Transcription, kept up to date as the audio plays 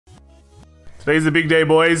Today's a big day,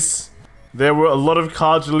 boys. There were a lot of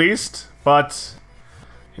cards released, but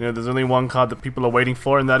you know, there's only one card that people are waiting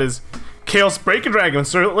for, and that is Chaos Breaker Dragon.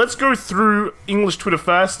 So let's go through English Twitter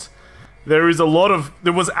first. There was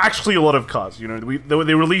actually a lot of cards. You know,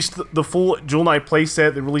 they released the full Jewel Knight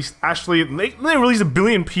playset. They released they released a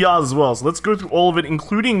billion PRs as well. So let's go through all of it,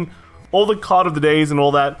 including all the card of the days and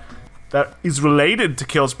all that is related to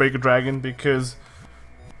Chaos Breaker Dragon, because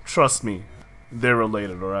trust me, they're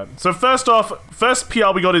related, alright? So first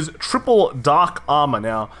PR we got is Triple Dark Armor.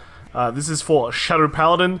 Now, this is for Shadow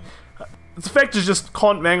Paladin. Its effect is just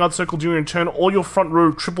can't Vanguard Circle during your turn. All your front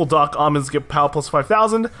row Triple Dark Armors get power plus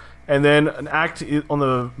 5,000. And then an act on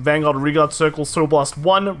the Vanguard Regard Circle, Soul Blast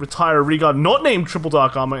 1, retire a Regard not named Triple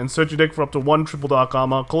Dark Armor, and search your deck for up to 1 Triple Dark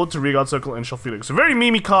Armor, call it to Regard Circle, and shuffle your deck. So very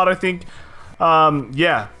memey card, I think.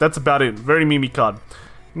 Yeah, that's about it. Very memey card.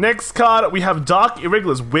 Next card, we have Dark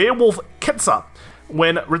Irregulars, Werewolf Ketsa.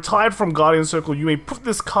 When retired from Guardian Circle, you may put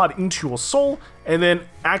this card into your soul, and then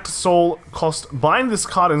act soul cost, bind this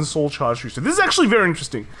card and soul charge you. So this is actually very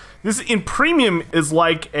interesting. This in premium is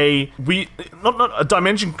like not a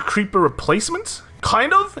Dimension Creeper replacement,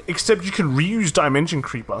 kind of, except you can reuse Dimension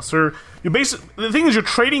Creeper. So you're the thing is you're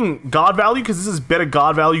trading guard value, because this is better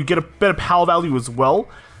guard value, you get a better power value as well,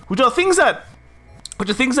 which are things that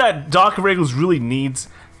Dark Irregulars really needs.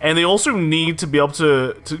 And they also need to be able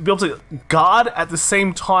to guard at the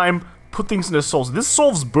same time, put things in their souls. This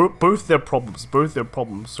solves both their problems.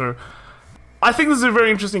 So I think this is a very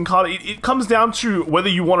interesting card. It comes down to whether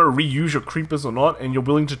you want to reuse your creepers or not, and you're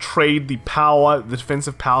willing to trade the power, the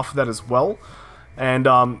defensive power for that as well. And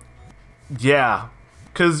yeah,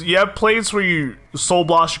 because you have plays where you Soul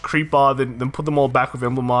Blast your creeper, then put them all back with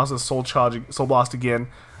Emblem Master, Soul Blast again,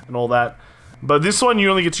 and all that. But this one, you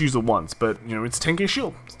only get to use it once. But, you know, it's 10k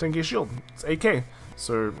shield. It's 10k shield. It's 8k.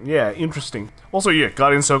 So, yeah, interesting. Also, yeah,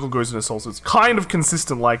 Guardian Circle goes into Soul, so it's kind of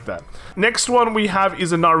consistent like that. Next one we have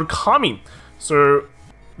is a Narukami. So,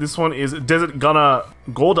 this one is Desert Gunner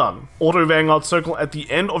Gordon. Auto Vanguard Circle at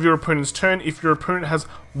the end of your opponent's turn. If your opponent has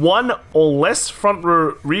 1 or less front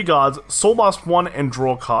row regards, Soul Blast 1 and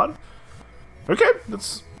draw a card. Okay,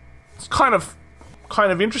 it's kind of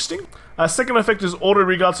interesting. Second effect is Auto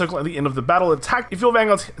Regard Circle at the end of the battle attack. If your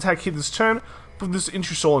Vanguard attack hit this turn, put this into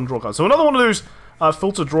your soul and draw a card. So another one of those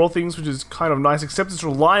filter draw things, which is kind of nice, except it's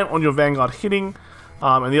reliant on your Vanguard hitting.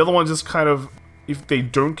 And the other one just kind of, if they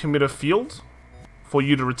don't commit a field for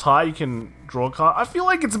you to retire, you can draw a card. I feel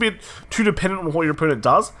like it's a bit too dependent on what your opponent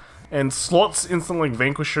does. And slots instant like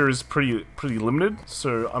Vanquisher is pretty limited.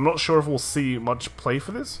 So I'm not sure if we'll see much play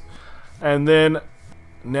for this. And then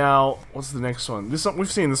now, what's the next one? This one,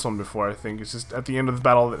 we've seen this one before, I think. It's just at the end of the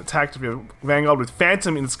battle that attacked. If you have Vanguard with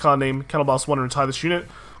Phantom in its card name, Counterblast 1 and retire this unit.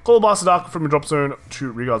 Call Blaster Dark from your drop zone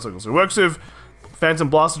to Regard Circle. So it works with Phantom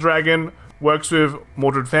Blaster Dragon, works with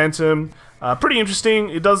Mordred Phantom. Pretty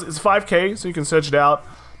interesting. It's 5k, so you can search it out.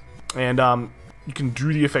 And you can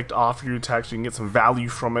do the effect after you attack, so you can get some value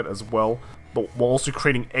from it as well. But while also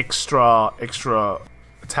creating extra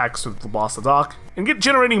attacks with the Blaster Dark. And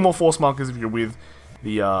generating more force markers if you're with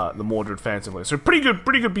the Mordred Phantom. So pretty good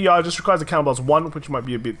PR, just requires a Counterblast 1, which might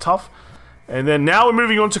be a bit tough. And then now we're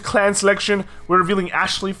moving on to clan selection. We're revealing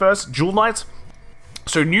Ashley first, Jewel Knight.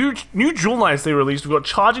 So new Jewel Knights they released. We've got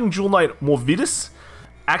Charging Jewel Knight Morvidus.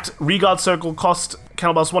 Act Regard Circle, cost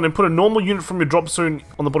Counterblast 1, and put a normal unit from your drop zone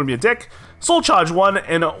on the bottom of your deck. Soul Charge 1,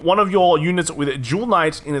 and one of your units with Jewel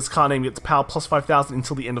Knight in its card name gets power plus 5,000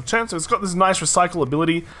 until the end of turn. So it's got this nice recycle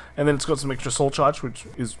ability, and then it's got some extra Soul Charge, which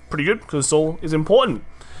is pretty good, because Soul is important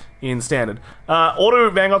in Standard. Auto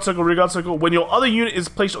Vanguard Circle, Regard Circle. When your other unit is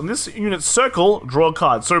placed on this unit's circle, draw a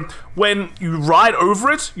card. So when you ride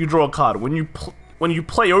over it, you draw a card. When you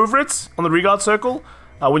play over it on the Regard Circle,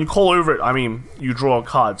 when you call over it, I mean, you draw a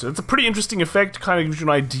card. So it's a pretty interesting effect, kind of gives you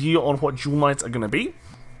an idea on what Jewel Knights are going to be.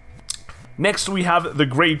 Next, we have the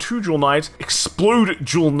Grade 2 Jewel Knight, Explode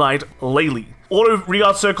Jewel Knight Laylee. Auto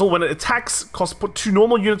Regard Circle, when it attacks, costs put 2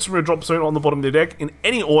 normal units from your drop zone on the bottom of the deck in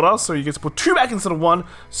any order, so you get to put 2 back instead of 1.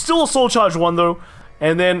 Still a Soul Charge 1 though,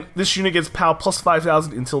 and then this unit gets power plus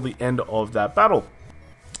 5,000 until the end of that battle.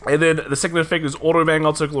 And then the second effect is Auto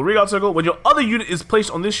Vanguard Circle or Regard Circle. When your other unit is placed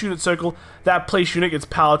on this unit circle, that place unit gets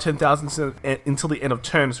power 10,000 until the end of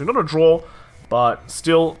turn. So not a draw, but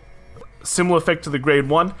still similar effect to the Grade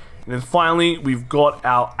 1. And then finally, we've got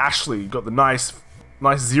our Ashley. You've got the nice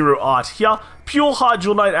zero art here. Pure Heart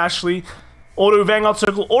Jewel Knight Ashley. Auto Vanguard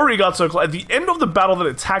Circle or Regard Circle. At the end of the battle that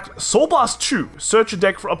attacked, Soul Blast 2. Search your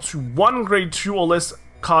deck for up to 1 Grade 2 or less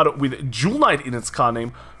card with Jewel Knight in its card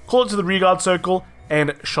name. Call it to the Regard Circle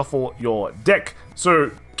and shuffle your deck.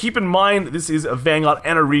 So keep in mind, this is a Vanguard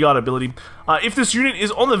and a Reguard ability. If this unit is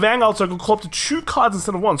on the Vanguard circle, call up to 2 cards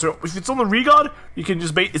instead of 1. So if it's on the Reguard, you can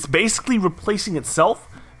just it's basically replacing itself.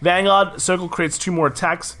 Vanguard circle creates 2 more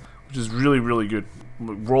attacks, which is really, really good.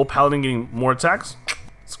 Royal Paladin getting more attacks,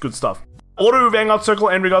 it's good stuff. Auto Vanguard circle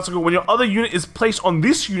and Reguard circle, when your other unit is placed on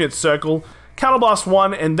this unit's circle, counterblast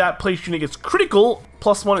 1, and that placed unit gets critical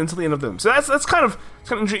 +1 until the end of them. So that's kind of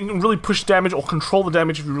interesting. You can really push damage or control the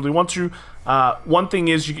damage if you really want to. One thing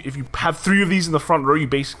is, if you have 3 of these in the front row, you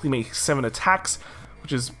basically make 7 attacks,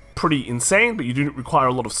 which is pretty insane, but you do require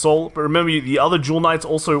a lot of soul. But remember, the other Jewel Knights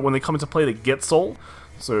also, when they come into play, they get soul.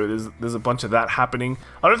 So there's a bunch of that happening.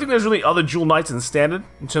 I don't think there's really other Jewel Knights in Standard.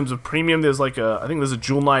 In terms of Premium, there's like I think there's a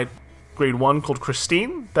Jewel Knight grade 1 called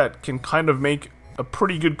Christine that can kind of make a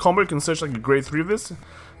pretty good combo. You can search like a grade 3 of this.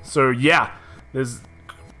 So yeah,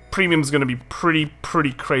 Premium's going to be pretty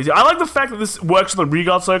crazy. I like the fact that this works on the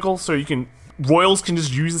Reguard circle, so Royals can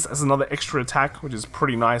just use this as another extra attack, which is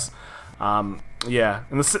pretty nice. Yeah,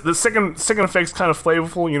 and the second effect's kind of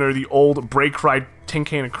flavorful. You know, the old break right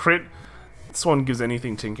 10k and a crit. This one gives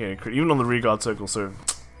anything 10k and a crit, even on the Reguard circle, so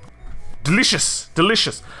delicious,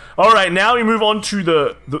 delicious. Alright, now we move on to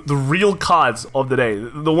the real cards of the day,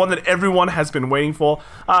 the one that everyone has been waiting for.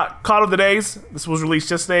 Card of the days, this was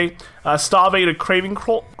released yesterday, Starvader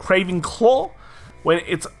Craving Claw. When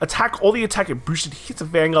it's attack or the attack it boosted hits a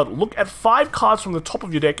Vanguard, look at 5 cards from the top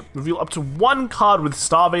of your deck, reveal up to 1 card with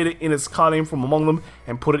Starvader in its card name from among them,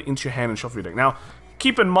 and put it into your hand and shuffle your deck. Now,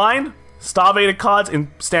 keep in mind, Starvader cards in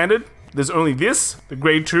Standard, there's only this, the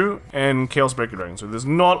grade 2, and Chaos Breaker Dragon, so there's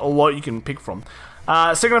not a lot you can pick from.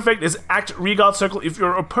 Second effect is Act Reguard Circle. If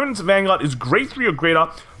your opponent's Vanguard is grade 3 or greater,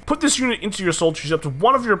 put this unit into your soul, choose up to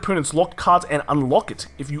 1 of your opponent's locked cards and unlock it.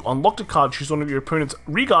 If you unlocked a card, choose one of your opponent's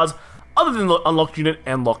Reguards other than the unlocked unit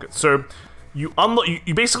and lock it. So you unlock,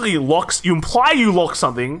 you basically you imply you lock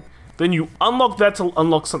something, then you unlock that to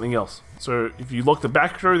unlock something else. So if you lock the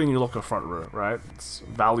back row, then you lock a front row, right? It's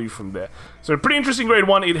value from there. So pretty interesting grade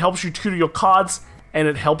 1. It helps you tutor your cards, and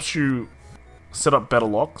it helps you set up better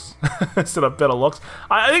locks. Set up better locks.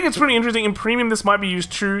 I think it's pretty interesting. In Premium, this might be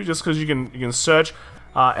used too, just because you can search.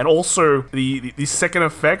 And also, the second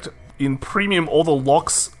effect, in Premium, all the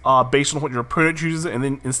locks are based on what your opponent chooses, and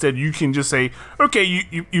then instead you can just say, okay,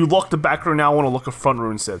 you lock the back row, now I want to lock a front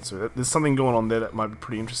row instead. So there's something going on there that might be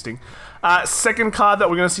pretty interesting. Second card that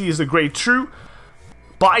we're going to see is the grade 2,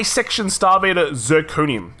 Bisection Starvader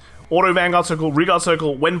Zirconium. Auto Vanguard Circle, Reguard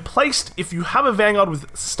Circle. When placed, if you have a Vanguard with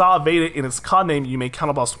Starvader in its card name, you may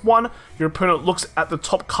counterblast 1. Your opponent looks at the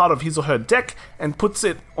top card of his or her deck and puts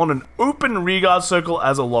it on an open Reguard Circle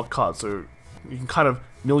as a lock card. So you can kind of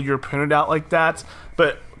mill your opponent out like that.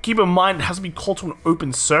 But keep in mind, it has to be called to an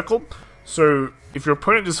open circle. So if your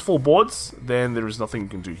opponent just full boards, then there is nothing you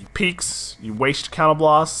can do. He peeks, you waste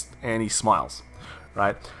counterblast, and he smiles,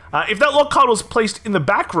 right? If that lock card was placed in the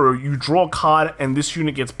back row, you draw a card, and this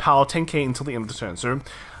unit gets power 10k until the end of the turn. So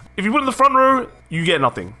if you put it in the front row, you get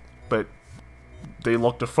nothing. But they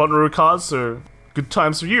locked the front row cards, so good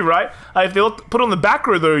times for you, right? If they put it on the back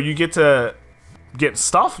row, though, you get to get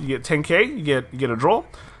stuff. You get 10k, you get a draw.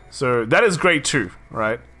 So that is grade 2,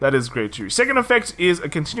 right? That is grade 2. Second effect is a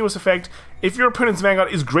continuous effect. If your opponent's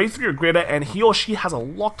Vanguard is grade 3 or greater and he or she has a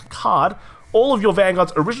locked card, all of your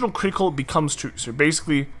Vanguard's original critical becomes 2. So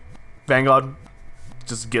basically, Vanguard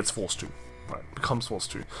just gets force 2, right? Becomes force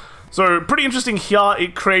 2. So pretty interesting here.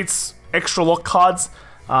 It creates extra lock cards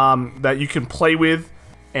that you can play with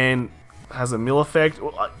and has a mill effect.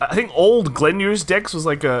 I think old Glenur's decks was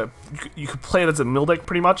like you could play it as a mill deck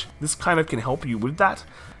pretty much. This kind of can help you with that.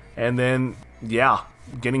 And then, yeah,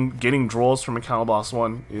 getting draws from a counterblast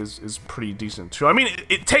 1 is pretty decent too. I mean,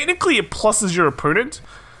 technically it pluses your opponent.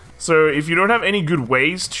 So if you don't have any good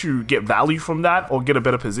ways to get value from that or get a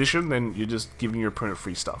better position, then you're just giving your opponent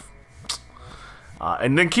free stuff.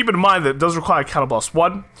 And then keep in mind that it does require counterblast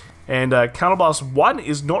 1. And counterblast 1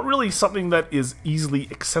 is not really something that is easily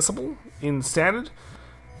accessible in Standard.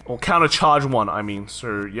 Or countercharge 1, I mean.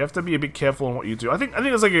 So you have to be a bit careful on what you do. I think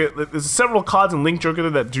there's there's several cards in Link Joker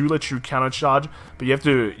that do let you countercharge, but you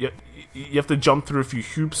have to jump through a few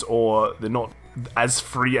hoops, or they're not as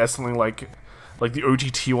free as something like the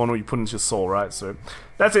OTT one where you put into your soul, right? So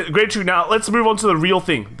that's it. Grade 2. Now let's move on to the real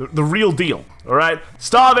thing, the real deal. All right,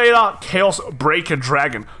 Starvader Chaos Breaker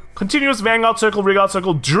Dragon. Continuous Vanguard Circle, Reguard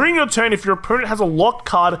Circle. During your turn, if your opponent has a locked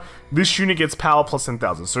card, this unit gets power plus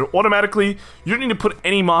 10,000. So automatically, you don't need to put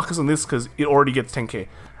any markers on this because it already gets 10k.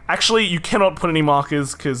 Actually, you cannot put any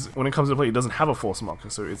markers because when it comes to play, it doesn't have a force marker.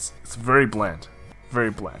 So it's very bland.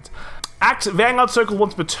 Very bland. Act Vanguard Circle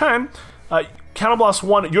once per turn. Counterblast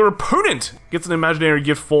 1, your opponent gets an imaginary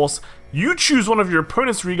gift force you choose one of your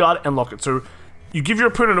opponent's regard and lock it. So you give your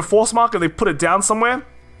opponent a force marker, they put it down somewhere,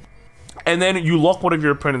 and then you lock one of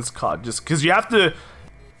your opponent's card. Just because you have to,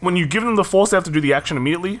 when you give them the force, they have to do the action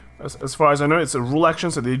immediately. As far as I know, it's a rule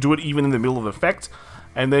action, so they do it even in the middle of effect,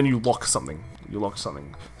 and then you lock something.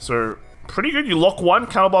 So pretty good. You lock one,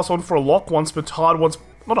 counterblast one for a lock once per hard, once,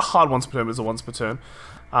 not a hard once per turn, but it's a once per turn.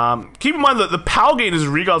 Keep in mind that the power gain is a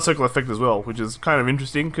regard circle effect as well, which is kind of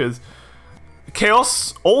interesting because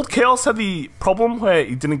old Chaos had the problem where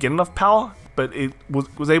it didn't get enough power, but it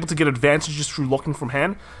was able to get advantages through locking from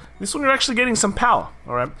hand. This one you're actually getting some power,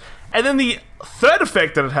 alright? And then the third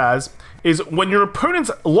effect that it has is when your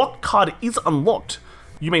opponent's locked card is unlocked,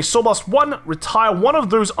 you may soul blast one, retire one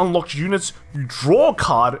of those unlocked units, you draw a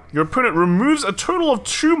card, your opponent removes a total of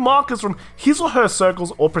 2 markers from his or her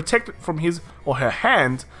circles or protect it from his or her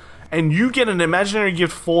hand, and you get an imaginary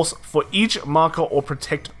gift force for each marker or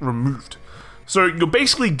protect removed. So you're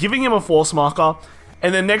basically giving him a force marker,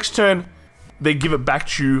 and then next turn, they give it back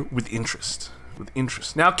to you with interest.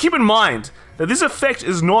 Now keep in mind that this effect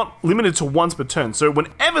is not limited to once per turn, so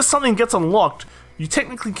whenever something gets unlocked, you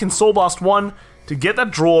technically can soul blast one to get that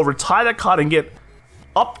draw, retire that card, and get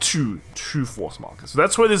up to 2 force markers. So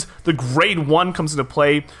that's where the grade 1 comes into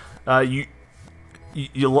play. You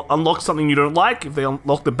unlock something you don't like. If they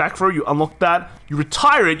unlock the back row, you unlock that, you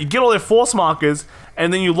retire it, you get all their force markers,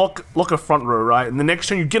 and then you lock a front row, right? And the next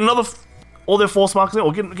turn you get another all their force markers,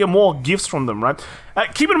 or get more gifts from them, right?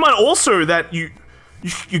 Keep in mind also that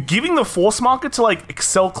you're giving the force marker to like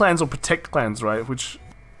Excel clans or Protect clans, right? Which,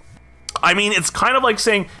 I mean, it's kind of like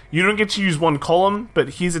saying you don't get to use one column,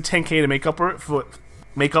 but here's a 10k to make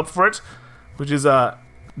up for it, which is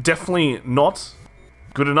definitely not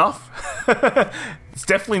good enough. It's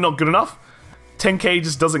definitely not good enough. 10k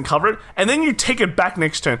just doesn't cover it, and then you take it back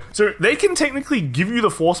next turn. So they can technically give you the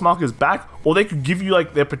force markers back, or they could give you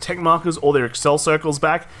like their protect markers or their Excel circles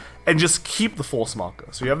back, and just keep the force marker.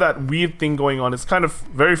 So you have that weird thing going on. It's kind of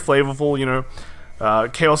very flavorful, you know.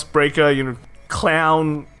 Chaos Breaker, you know,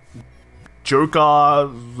 Clown, Joker.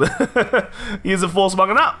 Here's a force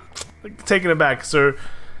marker. Nah, taking it back. So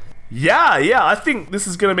yeah, I think this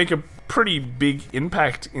is gonna make a pretty big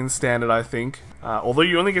impact in Standard, I think. Although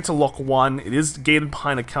you only get to lock one, it is gated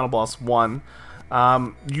behind a counterblast 1.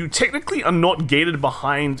 You technically are not gated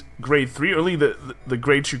behind grade 3, only the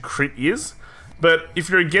grade 2 crit is. But if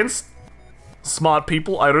you're against smart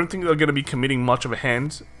people, I don't think they're going to be committing much of a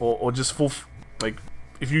hand, or just full, like,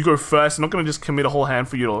 if you go first, they're not going to just commit a whole hand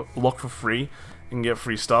for you to lock for free and get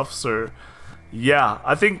free stuff. So yeah,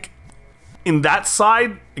 I think in that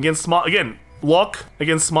side, against smart, again, lock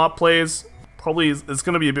against smart players, probably it's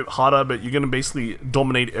going to be a bit harder, but you're going to basically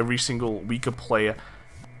dominate every single weaker player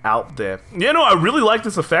out there. Yeah, no, I really like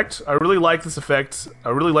this effect. I really like the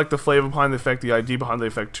flavor behind the effect, the idea behind the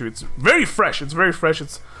effect too. It's very fresh. It's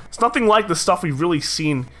nothing like the stuff we've really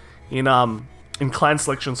seen in clan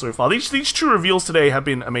selection so far. These 2 reveals today have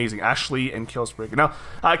been amazing, Ashley and Chaos Breaker. Now,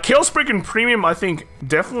 Chaos Breaker in Premium, I think,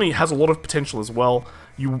 definitely has a lot of potential as well.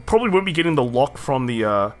 You probably won't be getting the lock from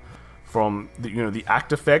the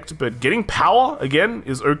act effect, but getting power again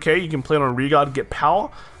is okay. You can play it on regard, get power,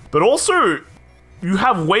 but also you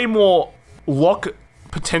have way more lock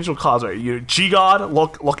potential cards, right? You G-guard,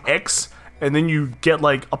 lock X, and then you get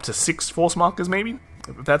like up to 6 force markers maybe,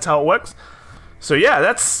 if that's how it works. So yeah,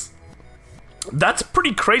 that's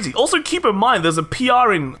pretty crazy. Also keep in mind there's a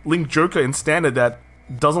PR in Link Joker in Standard that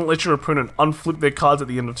doesn't let your opponent unflip their cards at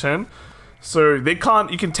the end of turn. So you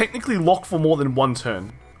can technically lock for more than 1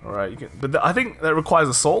 turn. Alright, but I think that requires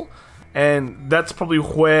a soul, and that's probably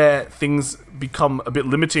where things become a bit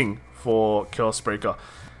limiting for Chaos Breaker.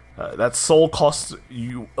 That soul cost,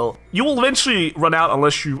 you will eventually run out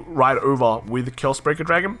unless you ride over with Chaos Breaker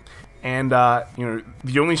Dragon, and you know,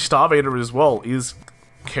 the only Starvator as well is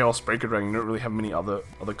Chaos Breaker Dragon. You don't really have many other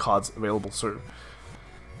cards available, so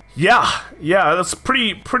yeah, that's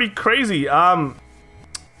pretty crazy. I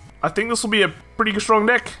think this will be a pretty strong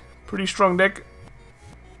deck.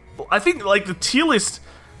 I think like the tier list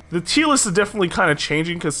is definitely kind of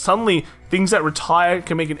changing, because suddenly things that retire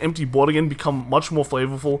can make an empty board again become much more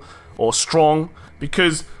flavorful or strong,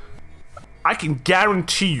 because I can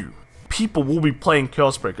guarantee you people will be playing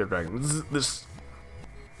Chaos Breaker Dragon.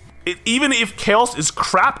 Even if Chaos is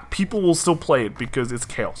crap, people will still play it because it's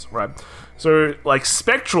Chaos, right? So like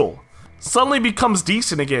Spectral suddenly becomes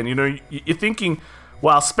decent again. You know, you're thinking,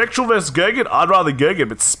 wow, Spectral versus Gurgit, I'd rather Gurgit,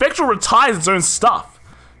 but Spectral retires its own stuff.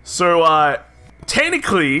 So,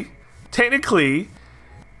 technically,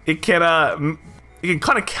 it can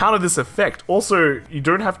kind of counter this effect. Also, you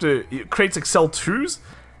don't have to, it creates Excel 2s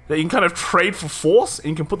that you can kind of trade for force, and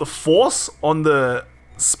you can put the force on the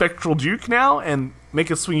Spectral Duke now and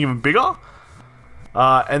make it swing even bigger.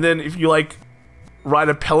 And then if you like ride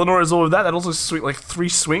a Pelennor as all of that, that also swing like 3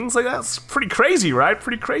 swings like that. It's pretty crazy, right?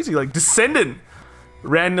 Pretty crazy. Like Descendant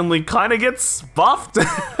randomly kind of gets buffed.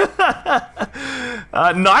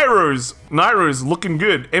 Nyro's looking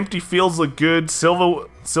good. Empty Fields look good.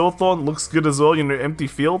 Silverthorn looks good as well, you know, Empty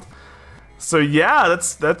Field. So yeah,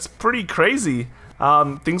 that's pretty crazy.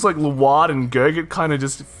 Things like Luwad and Gurgit kind of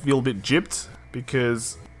just feel a bit gypped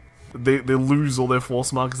because they lose all their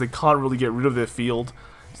force markers. They can't really get rid of their field.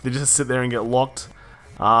 So they just sit there and get locked.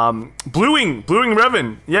 Blue-wing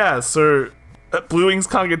Revan. Yeah, so Blue Wings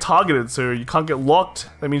can't get targeted, so you can't get locked.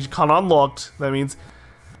 That means you can't unlock. That means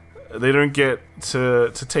they don't get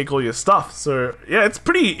to take all your stuff. So yeah, it's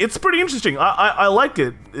pretty interesting. I like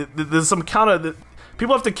it. There's some counter that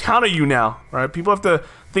people have to counter you now, right? People have to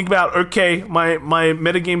think about, okay, my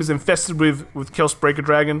metagame is infested with Chaos Breaker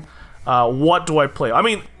Dragon. What do I play? I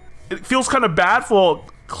mean, it feels kind of bad for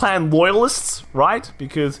clan loyalists, right?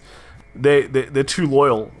 Because they're too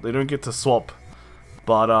loyal. They don't get to swap.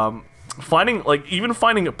 But finding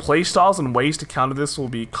play styles and ways to counter this will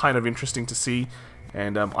be kind of interesting to see.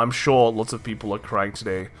 And I'm sure lots of people are crying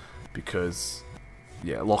today because,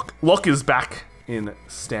 yeah, Lock is back in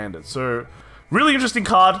Standard. So, really interesting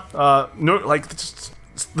card. The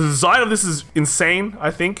design of this is insane,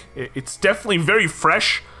 I think. It's definitely very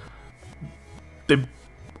fresh. It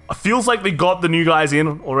feels like they got the new guys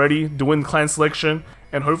in already doing clan selection.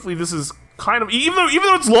 And hopefully this is kind of, even though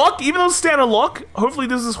it's Lock, even though it's standard Lock, hopefully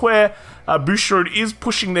this is where Bushiroad is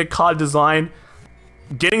pushing their card design,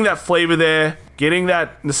 getting that flavor there, getting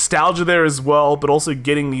that nostalgia there as well, but also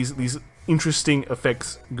getting these interesting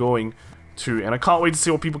effects going too. And I can't wait to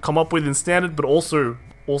see what people come up with in standard, but also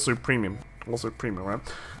premium, right?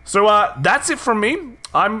 So that's it from me.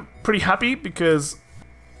 I'm pretty happy because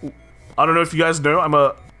I don't know if you guys know,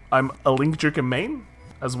 I'm a Link Joker main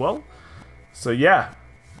as well. So yeah,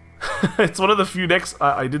 it's one of the few decks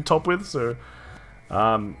I did top with. So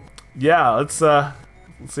yeah, let's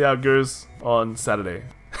see how it goes on Saturday.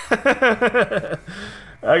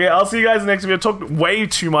 Okay, I'll see you guys in the next video. I talked way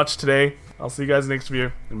too much today. I'll see you guys in the next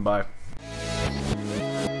video, and bye.